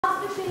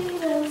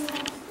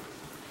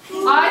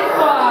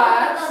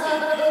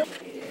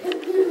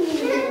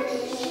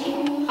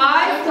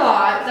I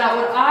thought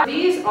that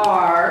these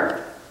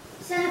are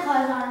Santa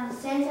Claus on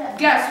Santa.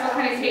 Guess what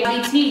kind of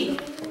candy?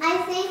 I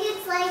think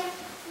it's like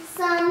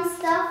some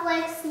stuff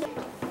like.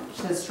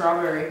 She says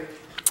strawberry.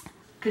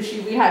 Because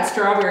we had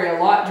strawberry a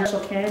lot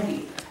during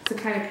candy. It's a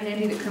kind of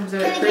candy that comes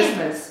out at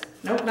Christmas.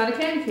 Nope, not a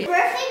candy cane.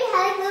 Birthday, we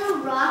had like little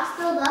rocks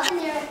filled up and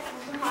they're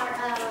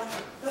hard.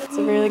 That's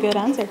a really good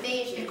answer.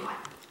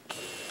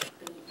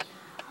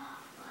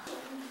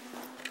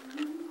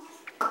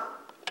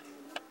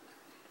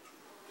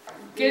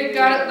 Get it,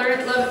 got it, learn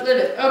it, love it, live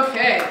it.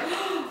 Okay.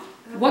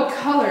 What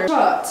color?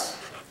 What?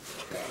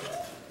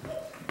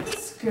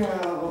 Let's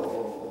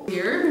go.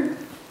 Here.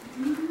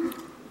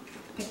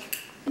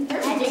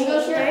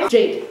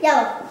 Jade.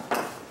 Yellow.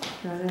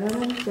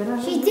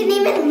 She didn't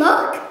even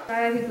look.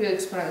 I think we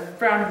explained.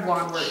 Brown and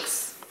blonde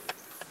works.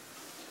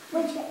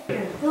 Which one?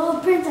 The little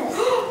princess.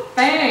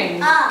 Bang.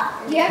 You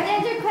have to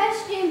answer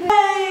question.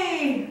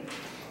 Hey.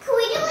 Can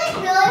we do like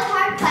really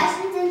hard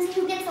questions and see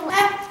who gets the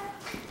left?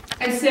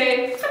 And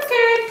say.